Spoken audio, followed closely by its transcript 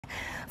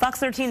Fox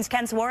 13's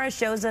Ken Suarez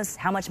shows us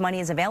how much money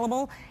is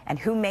available and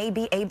who may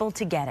be able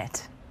to get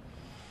it.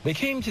 They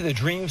came to the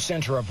Dream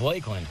Center of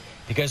Lakeland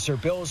because their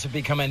bills have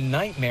become a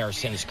nightmare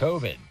since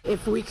COVID.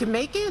 If we can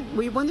make it,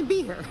 we want to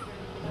be here,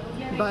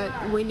 but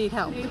we need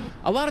help.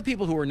 A lot of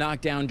people who were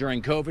knocked down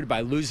during COVID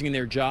by losing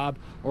their job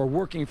or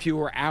working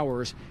fewer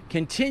hours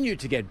continue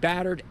to get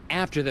battered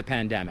after the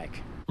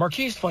pandemic.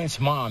 Marquise Flint's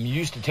mom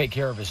used to take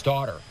care of his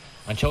daughter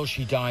until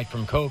she died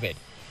from COVID.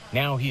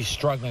 Now he's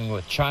struggling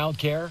with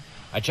childcare,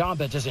 a job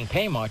that doesn't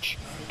pay much,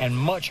 and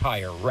much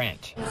higher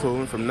rent. So we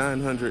went from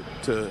 $900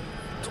 to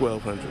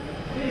 $1,200.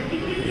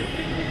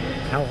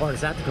 How hard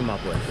is that to come up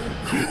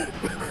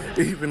with?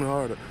 Even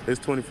harder. It's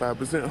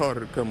 25% harder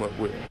to come up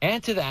with.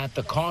 Add to that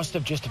the cost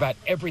of just about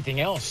everything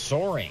else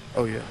soaring.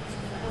 Oh yeah,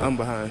 I'm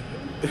behind.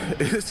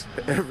 It's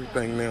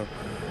everything now.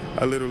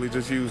 I literally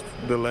just used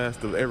the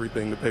last of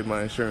everything to pay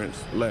my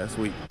insurance last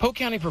week. Polk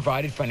County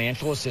provided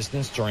financial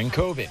assistance during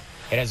COVID.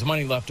 It has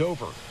money left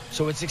over,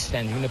 so it's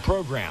extending the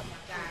program.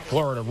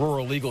 Florida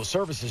Rural Legal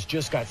Services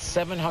just got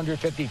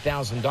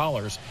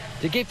 $750,000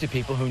 to give to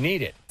people who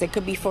need it. It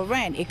could be for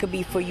rent. It could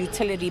be for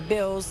utility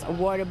bills,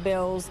 water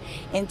bills,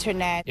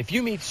 internet. If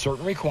you meet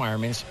certain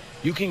requirements,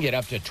 you can get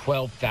up to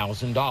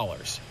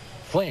 $12,000.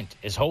 Flint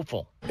is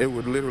hopeful. It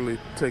would literally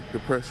take the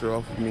pressure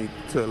off of me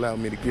to allow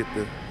me to get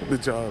the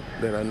job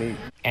that I need.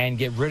 And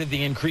get rid of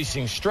the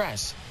increasing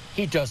stress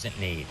he doesn't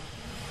need.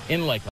 In Lakeland.